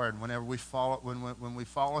his word. Whenever we follow, when we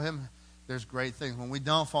follow him, there's great things. When we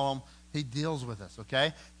don't follow him, he deals with us,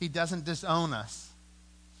 okay? He doesn't disown us.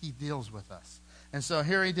 He deals with us. And so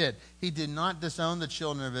here he did. He did not disown the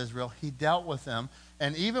children of Israel. He dealt with them.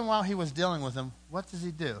 And even while he was dealing with them, what does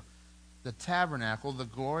he do? The tabernacle, the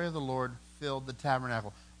glory of the Lord filled the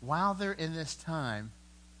tabernacle. While they're in this time,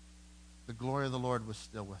 the glory of the Lord was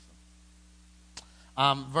still with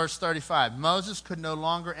them. Verse 35, Moses could no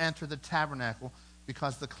longer enter the tabernacle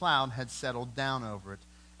because the cloud had settled down over it,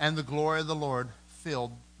 and the glory of the Lord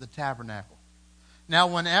filled the tabernacle. Now,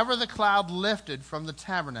 whenever the cloud lifted from the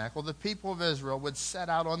tabernacle, the people of Israel would set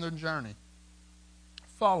out on their journey,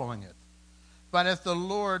 following it. But if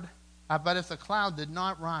the cloud did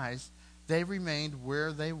not rise, they remained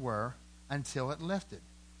where they were until it lifted.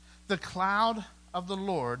 The cloud of the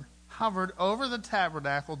Lord hovered over the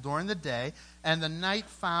tabernacle during the day, and the night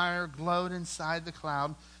fire glowed inside the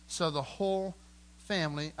cloud, so the whole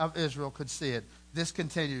family of Israel could see it. This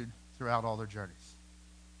continued throughout all their journeys.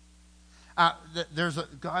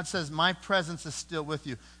 God says, my presence is still with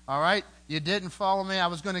you. All right? You didn't follow me. I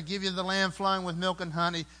was going to give you the land flowing with milk and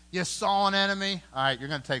honey. You saw an enemy. All right, you're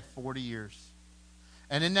going to take 40 years.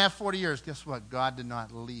 And in that 40 years, guess what? God did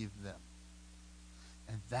not leave them.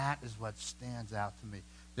 And that is what stands out to me.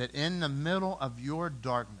 that in the middle of your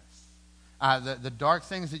darkness, the dark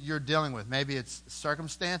things that you're dealing with, maybe it's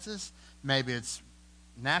circumstances, maybe it's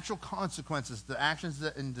natural consequences, the actions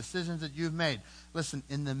and decisions that you've made. Listen,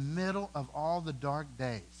 in the middle of all the dark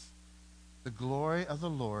days, the glory of the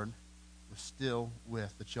Lord was still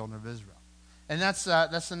with the children of Israel. And that's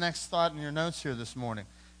the next thought in your notes here this morning,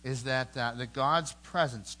 is that God's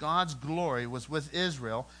presence, God's glory was with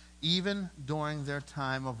Israel even during their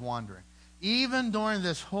time of wandering. Even during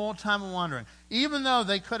this whole time of wandering. Even though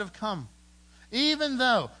they could have come. Even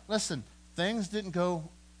though, listen, things didn't go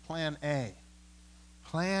plan A.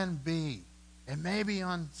 Plan B. And maybe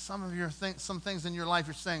on some things in your life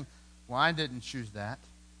you're saying, well, I didn't choose that.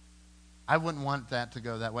 I wouldn't want that to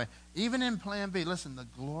go that way. Even in plan B, listen, the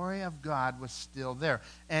glory of God was still there.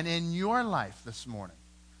 And in your life this morning,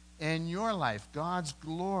 in your life, God's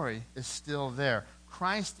glory is still there.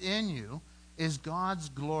 Christ in you is God's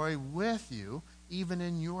glory with you, even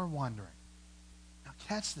in your wandering. Now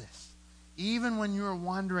catch this. Even when you're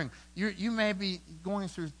wandering, you may be going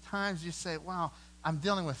through times you say, wow, I'm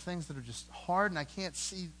dealing with things that are just hard and I can't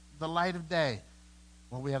see the light of day.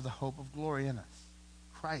 Well, we have the hope of glory in us.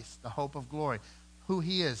 Christ, the hope of glory. Who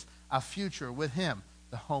he is, a future with him,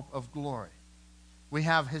 the hope of glory. We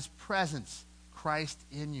have his presence, Christ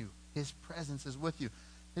in you. His presence is with you.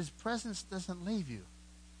 His presence doesn't leave you.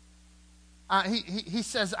 He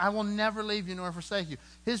says, I will never leave you nor forsake you.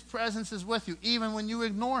 His presence is with you, even when you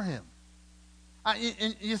ignore him.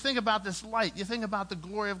 And you think about this light. You think about the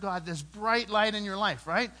glory of God, this bright light in your life,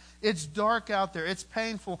 right? It's dark out there. It's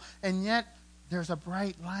painful. And yet, there's a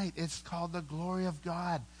bright light. It's called the glory of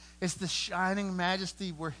God. It's the shining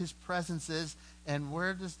majesty where his presence is. And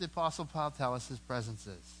where does the Apostle Paul tell us his presence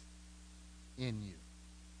is? In you.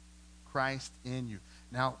 Christ in you.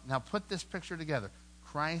 Now put this picture together.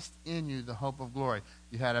 Christ in you, the hope of glory.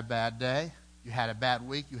 You had a bad day. You had a bad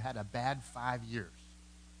week. You had a bad 5 years.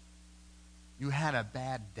 You had a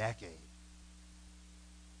bad decade.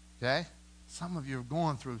 Okay? Some of you are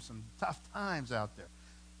going through some tough times out there.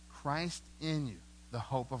 Christ in you, the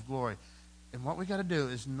hope of glory. And what we got to do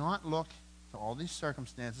is not look to all these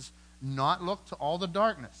circumstances, not look to all the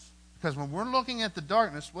darkness. Because when we're looking at the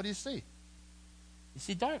darkness, what do you see? You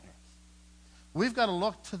see darkness. We've got to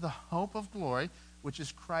look to the hope of glory, which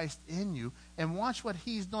is Christ in you, and watch what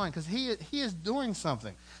he's doing, because he is doing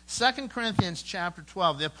something. 2 Corinthians chapter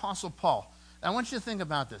 12, the Apostle Paul. I want you to think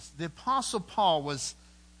about this. The Apostle Paul was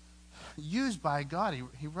used by God.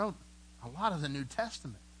 He wrote a lot of the New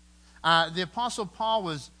Testament. The Apostle Paul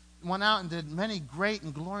went out and did many great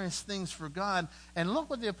and glorious things for God. And look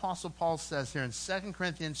what the Apostle Paul says here in 2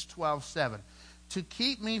 Corinthians 12:7. To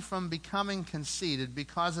keep me from becoming conceited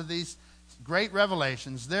because of these great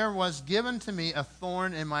revelations, there was given to me a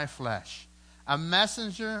thorn in my flesh, a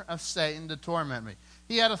messenger of Satan to torment me.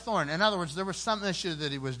 He had a thorn. In other words, there was some issue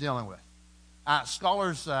that he was dealing with.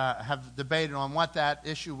 Scholars have debated on what that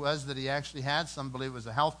issue was that he actually had. Some believe it was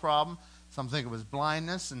a health problem. Some think it was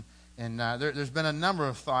blindness. And there's been a number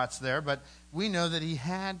of thoughts there. But we know that he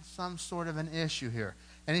had some sort of an issue here.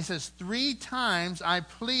 And he says, 3 times I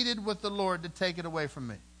pleaded with the Lord to take it away from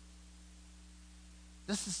me.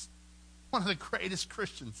 This is one of the greatest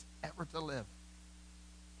Christians ever to live.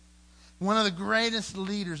 One of the greatest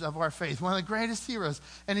leaders of our faith. One of the greatest heroes.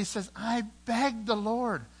 And he says, I begged the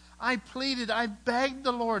Lord. I pleaded, I begged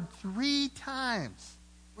the Lord 3 times.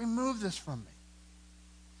 Remove this from me.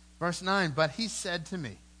 Verse 9, but he said to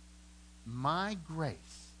me, my grace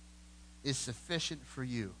is sufficient for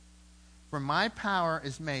you, for my power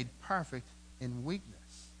is made perfect in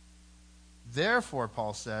weakness. Therefore,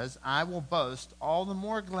 Paul says, I will boast all the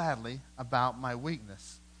more gladly about my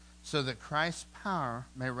weakness, so that Christ's power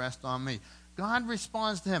may rest on me. God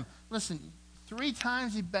responds to him. Listen, 3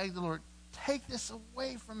 times he begged the Lord, take this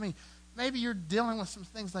away from me. Maybe you're dealing with some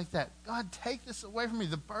things like that. God, take this away from me.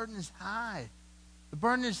 The burden is high. The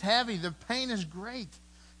burden is heavy. The pain is great.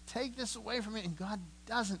 Take this away from me. And God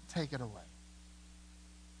doesn't take it away.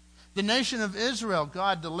 The nation of Israel,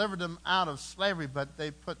 God delivered them out of slavery, but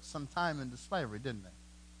they put some time into slavery, didn't they?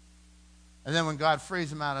 And then when God frees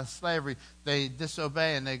them out of slavery, they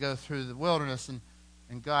disobey and they go through the wilderness,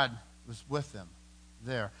 and God was with them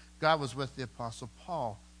there. God was with the Apostle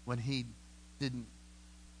Paul when he didn't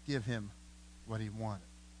give him what he wanted.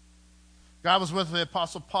 God was with the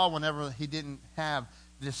Apostle Paul whenever he didn't have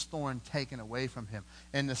this thorn taken away from him.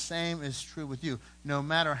 And the same is true with you. No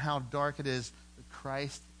matter how dark it is,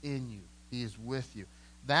 Christ in you. He is with you.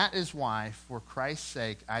 That is why, for Christ's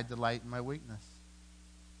sake, I delight in my weakness.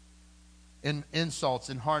 In insults,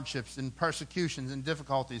 in hardships, in persecutions, in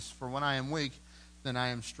difficulties. For when I am weak, then I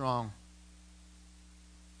am strong.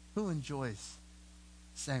 Who enjoys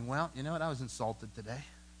saying, well, you know what, I was insulted today.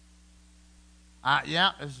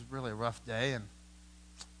 Yeah, it was really a rough day, and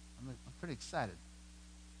I'm pretty excited.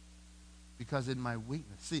 Because in my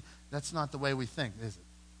weakness. See, that's not the way we think, is it?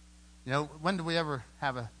 You know, when do we ever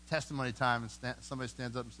have a testimony time and somebody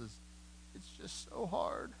stands up and says, it's just so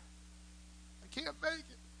hard. I can't make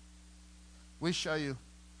it. We show you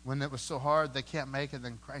when it was so hard they can't make it,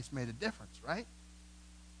 then Christ made a difference, right?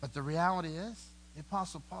 But the reality is, the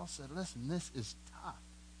Apostle Paul said, listen, this is tough.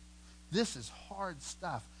 This is hard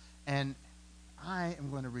stuff. And I am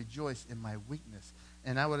going to rejoice in my weakness.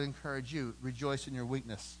 And I would encourage you, rejoice in your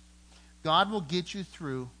weakness. God will get you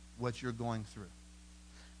through what you're going through.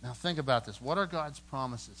 Now think about this. What are God's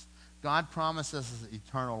promises? God promises us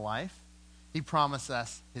eternal life. He promises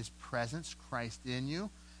us his presence, Christ in you.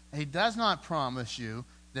 And he does not promise you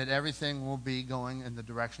that everything will be going in the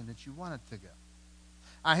direction that you want it to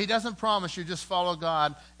go. He doesn't promise you just follow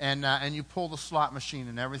God and you pull the slot machine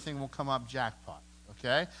and everything will come up jackpot.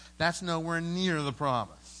 Okay? That's nowhere near the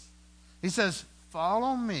promise. He says,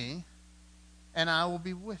 follow me and I will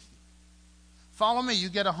be with you. Follow me. You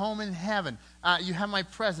get a home in heaven. You have my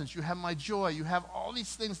presence. You have my joy. You have all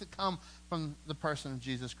these things that come from the person of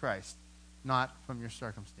Jesus Christ, not from your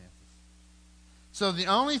circumstances. So the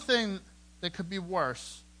only thing that could be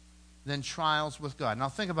worse than trials with God. Now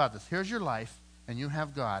think about this. Here's your life, and you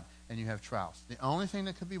have God, and you have trials. The only thing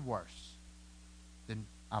that could be worse than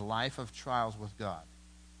a life of trials with God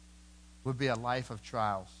would be a life of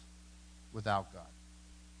trials without God.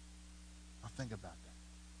 Now think about that.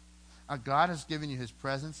 God has given you his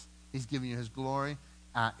presence. He's given you his glory.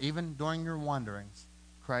 Even during your wanderings,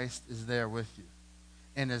 Christ is there with you.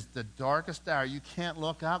 And it's the darkest hour. You can't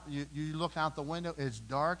look up. You look out the window. It's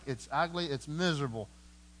dark. It's ugly. It's miserable.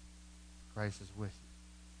 Christ is with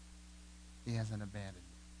you. He hasn't abandoned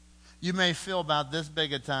you. You may feel about this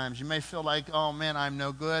big at times. You may feel like, oh, man, I'm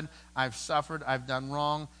no good. I've suffered. I've done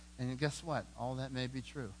wrong. And guess what? All that may be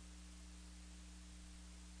true.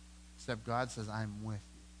 Except God says, I'm with you.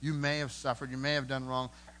 You may have suffered, you may have done wrong,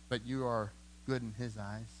 but you are good in his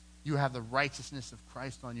eyes. You have the righteousness of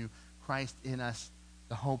Christ on you, Christ in us,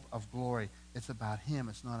 the hope of glory. It's about him.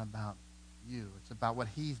 It's not about you. It's about what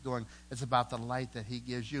he's doing. It's about the light that he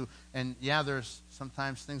gives you. And yeah, there's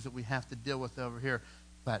sometimes things that we have to deal with over here,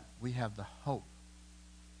 but we have the hope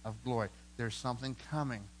of glory. There's something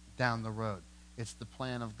coming down the road. It's the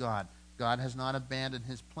plan of God. God has not abandoned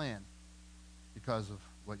his plan because of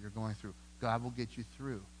what you're going through. God will get you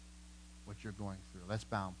through what you're going through. Let's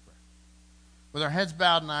bow in prayer. With our heads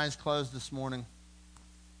bowed and eyes closed this morning,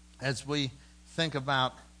 as we think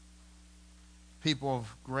about people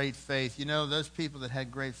of great faith, you know, those people that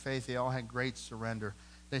had great faith, they all had great surrender.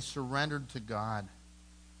 They surrendered to God.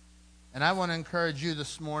 And I want to encourage you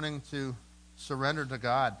this morning to surrender to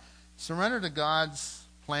God. Surrender to God's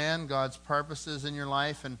plan, God's purposes in your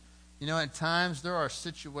life. And, you know, at times there are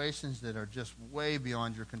situations that are just way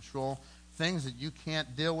beyond your control. Things that you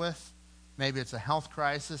can't deal with. Maybe it's a health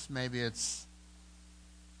crisis. Maybe it's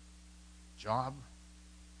job.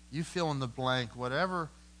 You fill in the blank. Whatever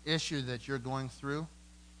issue that you're going through,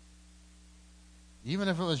 even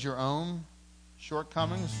if it was your own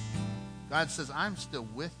shortcomings, God says, I'm still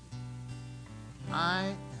with you. I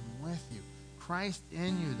am with you. Christ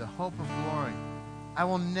in you, the hope of glory. I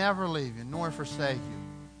will never leave you nor forsake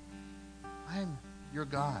you. I'm your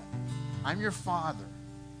God. I'm your Father.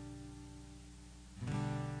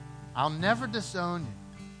 I'll never disown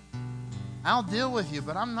you. I'll deal with you,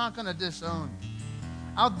 but I'm not going to disown you.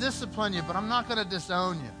 I'll discipline you, but I'm not going to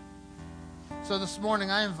disown you. So this morning,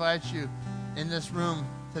 I invite you in this room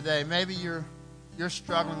today. Maybe you're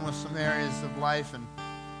struggling with some areas of life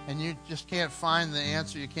and you just can't find the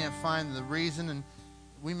answer. You can't find the reason. And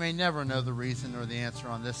we may never know the reason or the answer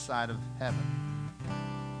on this side of heaven.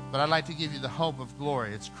 But I'd like to give you the hope of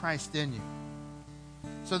glory. It's Christ in you.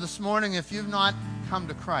 So this morning, if you've not come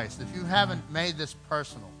to Christ, if you haven't made this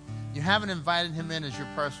personal, you haven't invited him in as your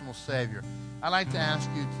personal Savior, I'd like to ask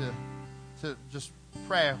you to just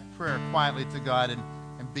pray a prayer quietly to God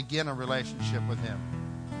and begin a relationship with him.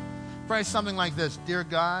 Pray something like this. Dear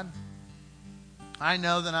God, I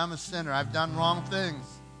know that I'm a sinner. I've done wrong things.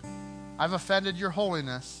 I've offended your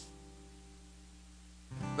holiness.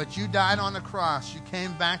 But you died on the cross. You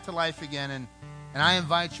came back to life again, and I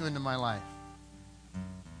invite you into my life.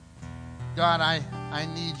 God, I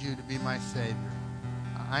need you to be my Savior.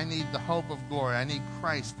 I need the hope of glory. I need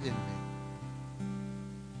Christ in me.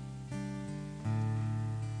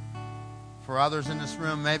 For others in this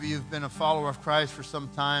room, maybe you've been a follower of Christ for some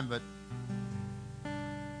time, but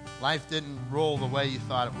life didn't roll the way you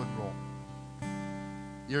thought it would roll.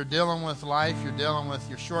 You're dealing with life. You're dealing with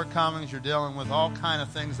your shortcomings. You're dealing with all kind of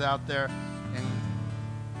things out there. And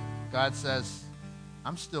God says,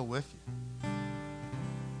 I'm still with you.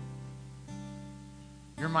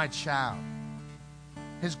 You're my child.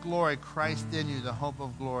 His glory, Christ in you, the hope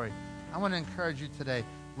of glory. I want to encourage you today.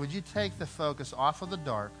 Would you take the focus off of the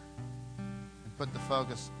dark and put the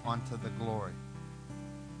focus onto the glory,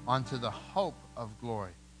 onto the hope of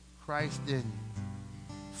glory, Christ in you.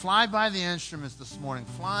 Fly by the instruments this morning.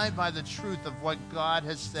 Fly by the truth of what God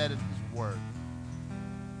has said in His Word.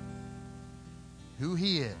 Who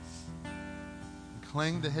He is. And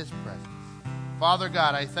cling to His presence. Father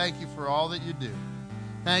God, I thank you for all that you do.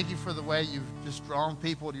 Thank you for the way you've just drawn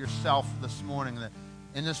people to yourself this morning. That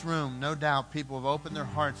in this room, no doubt, people have opened their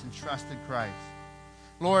hearts and trusted Christ.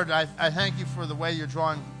 Lord, I thank you for the way you're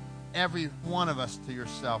drawing every one of us to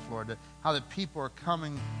yourself, Lord. That how the people are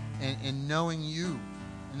coming and knowing you.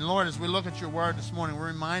 And Lord, as we look at your word this morning, we're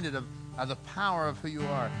reminded of the power of who you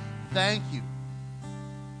are. Thank you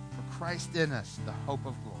for Christ in us, the hope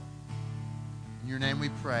of glory. In your name we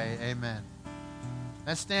pray, amen.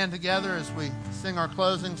 Let's stand together as we sing our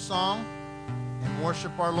closing song and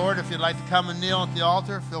worship our Lord. If you'd like to come and kneel at the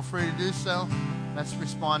altar, feel free to do so. Let's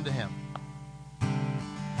respond to Him.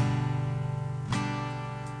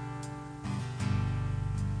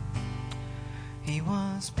 He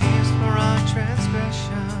was pierced for our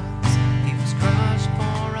transgressions. He was crushed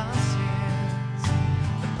for our sins.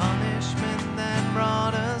 The punishment that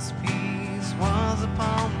brought us peace was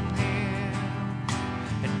upon Him.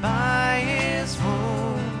 And by His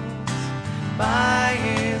wounds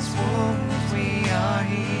we are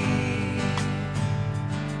healed.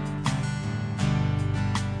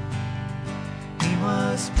 He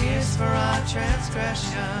was pierced for our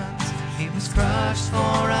transgressions. He was crushed for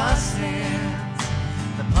our sins.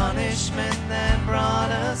 The punishment that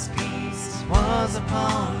brought us peace was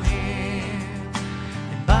upon Him.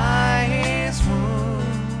 And by His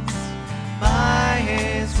wounds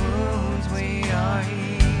we are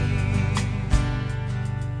healed.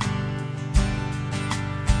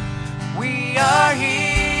 We are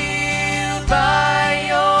healed by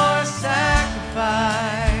your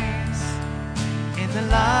sacrifice in the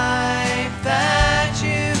life that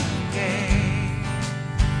you gave.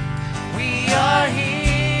 We are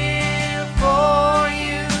healed, for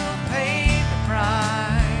you paid the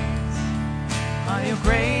price. By your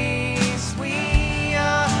grace we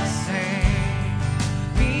are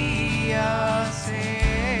saved. We are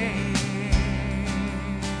saved.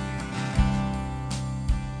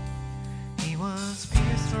 He was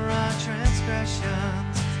pierced for our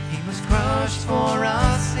transgressions. He was crushed for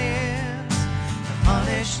our sins. The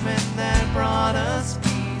punishment that brought us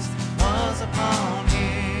peace was upon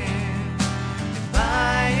Him. And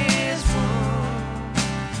by His wounds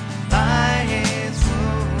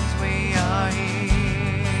we are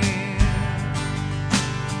healed.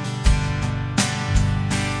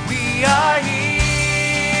 We are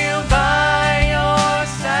healed by your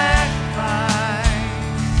sacrifice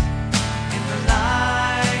in the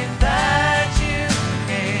life that you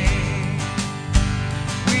gave.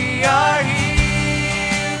 We are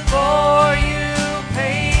healed, for you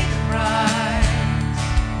paid the price.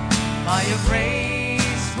 By your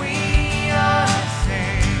grace we are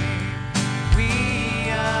saved. We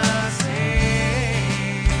are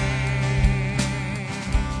saved.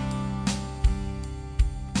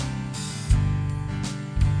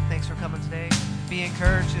 Thanks for coming today. Be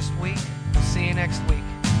encouraged this week.